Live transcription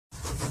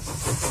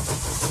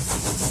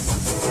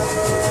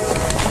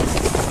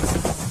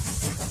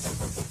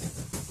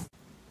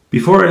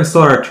Before I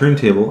install our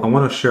turntable, I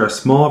want to share a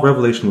small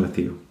revelation with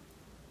you.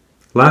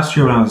 Last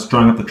year when I was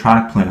drawing up the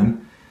track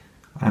plan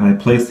and I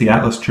placed the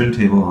Atlas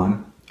turntable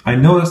on, I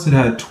noticed it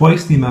had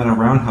twice the amount of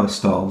roundhouse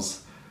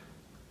stalls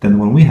than the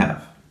one we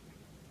have.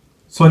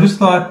 So I just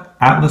thought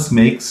Atlas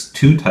makes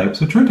two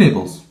types of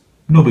turntables.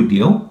 No big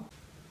deal.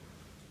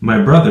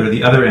 My brother,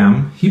 the other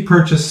M, he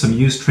purchased some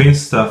used train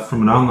stuff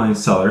from an online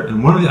seller,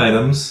 and one of the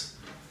items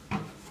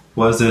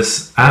was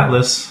this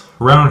Atlas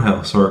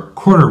roundhouse, or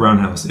quarter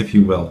roundhouse if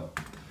you will.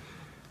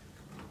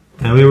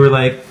 And we were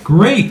like,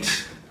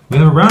 great! We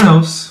have a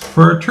roundhouse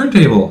for a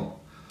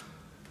turntable.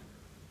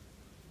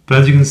 But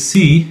as you can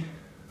see,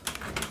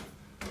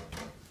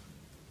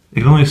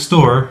 it can only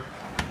store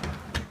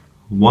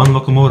one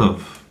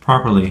locomotive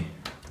properly.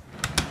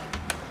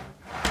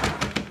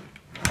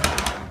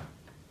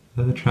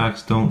 The other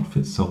tracks don't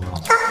fit so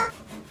well.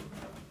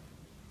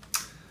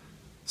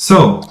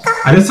 So,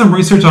 I did some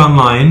research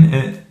online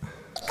and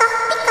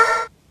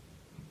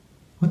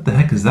what the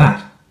heck is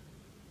that?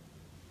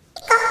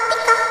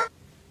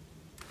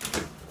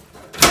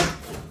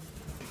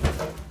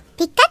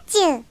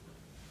 Pikachu!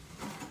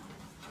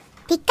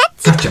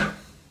 Pikachu! Gotcha!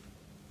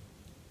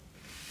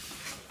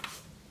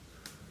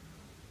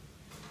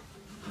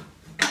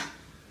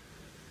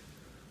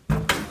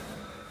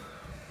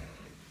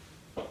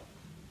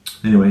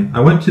 Anyway, I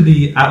went to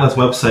the Atlas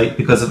website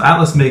because if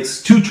Atlas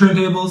makes two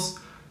turntables,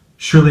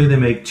 surely they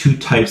make two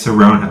types of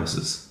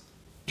roundhouses.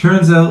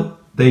 Turns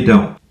out they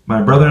don't.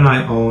 My brother and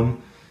I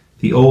own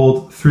the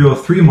old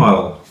 303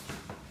 model.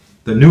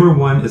 The newer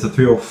one is a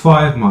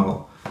 305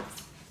 model.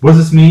 What does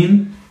this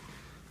mean?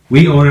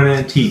 We own an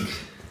antique.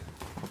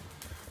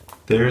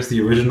 There's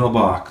the original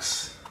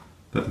box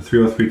that the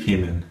 303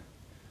 came in.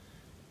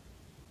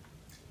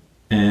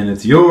 And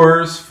it's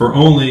yours for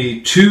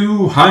only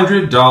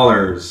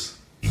 $200.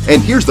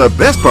 And here's the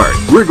best part.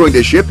 We're going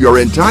to ship your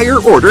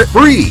entire order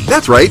free.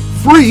 That's right,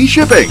 free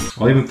shipping.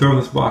 I'll even throw in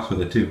this box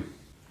with it too.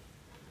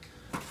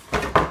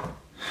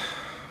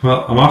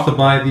 Well, I'm off to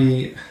buy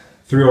the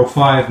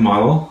 305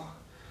 model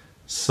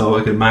so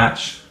I can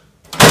match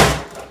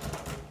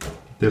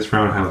this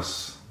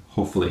roundhouse,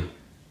 hopefully.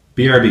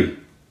 BRB.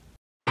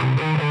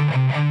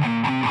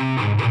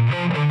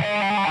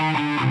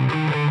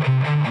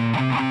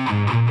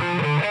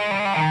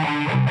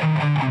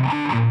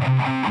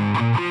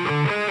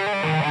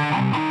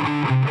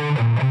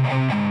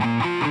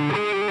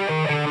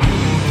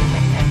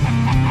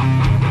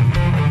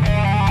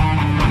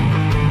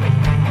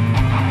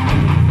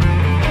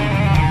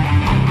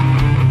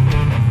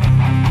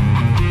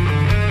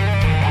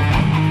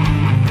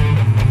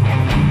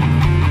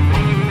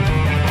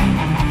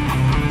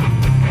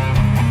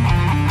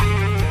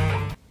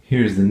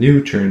 Here's the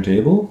new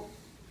turntable,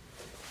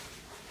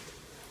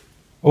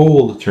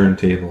 old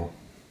turntable,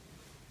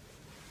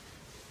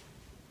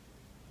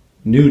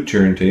 new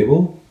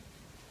turntable,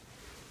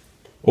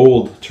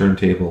 old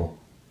turntable,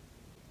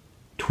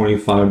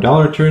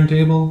 $25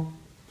 turntable,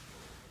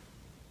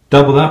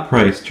 double that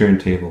price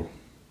turntable.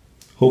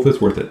 Hope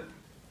it's worth it.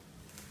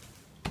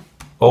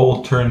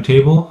 Old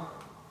turntable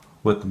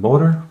with the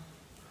motor,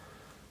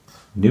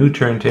 new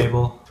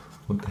turntable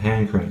with the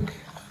hand crank,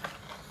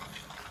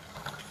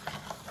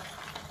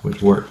 which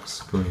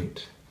works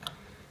great.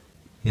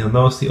 You'll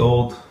notice the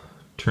old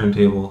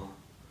turntable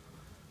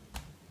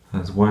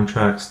has one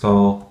track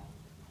stall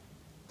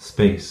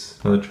space,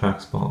 another track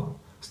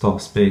stall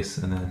space,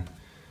 and then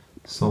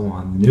so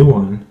on. The new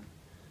one,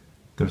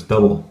 there's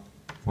double.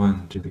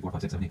 1, 2, 3, 4,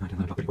 5, 6, 7, 8, 9, 10,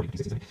 11, 12, 13, 14,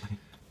 15, 16, 17,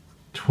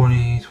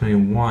 20,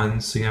 21.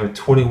 So you have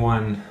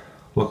 21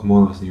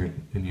 locomotives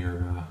in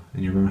your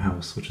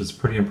roundhouse, which is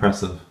pretty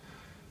impressive.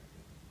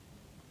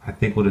 I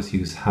think we'll just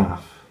use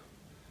half,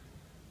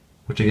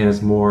 which again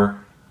is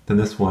more than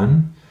this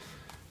one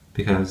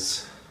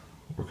because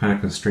we're kind of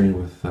constrained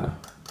with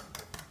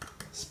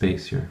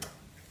space here.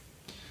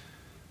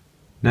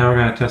 Now we're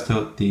going to test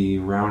out the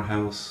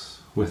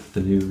roundhouse with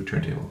the new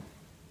turntable.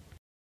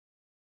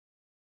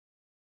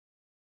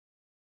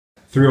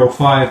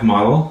 305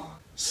 model,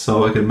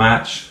 so it can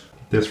match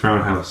this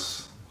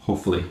roundhouse,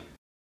 hopefully.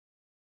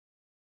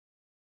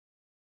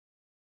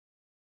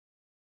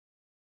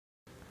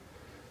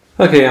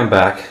 Okay, I'm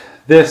back.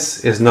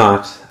 This is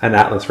not an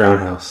Atlas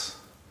roundhouse.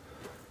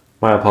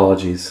 My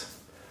apologies.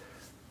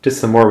 Did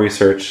some more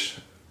research.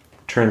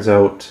 Turns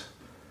out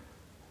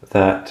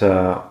that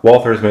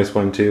Walthers makes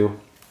one too,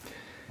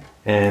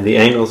 and the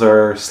angles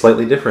are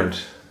slightly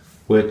different,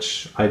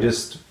 which I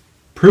just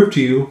proved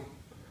to you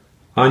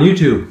on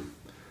YouTube.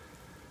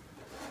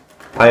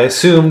 I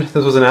assumed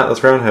this was an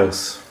Atlas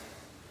roundhouse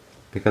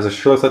because it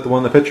sure looks like the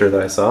one in the picture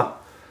that I saw,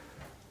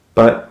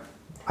 but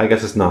I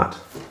guess it's not.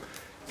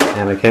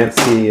 And I can't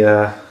see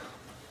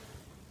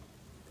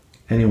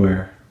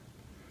anywhere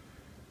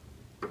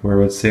where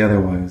it would say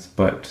otherwise,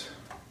 but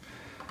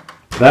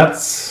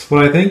that's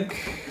what I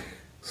think.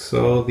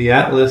 So the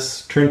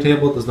Atlas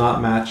turntable does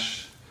not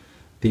match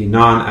the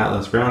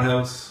non-Atlas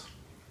roundhouse,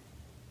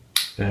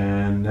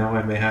 and now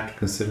I may have to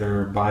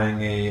consider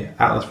buying a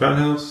Atlas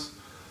roundhouse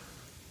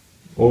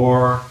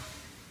or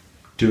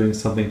doing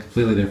something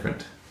completely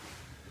different.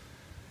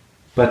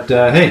 But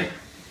hey,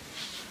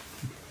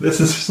 this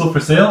is still for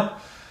sale.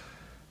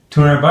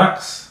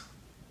 $200.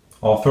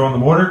 I'll throw in the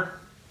motor.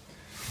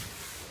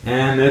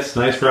 And this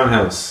nice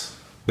roundhouse,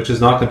 which is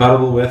not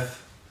compatible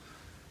with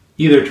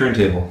either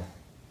turntable.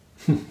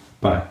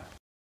 Bye.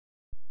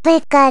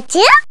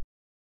 Pikachu?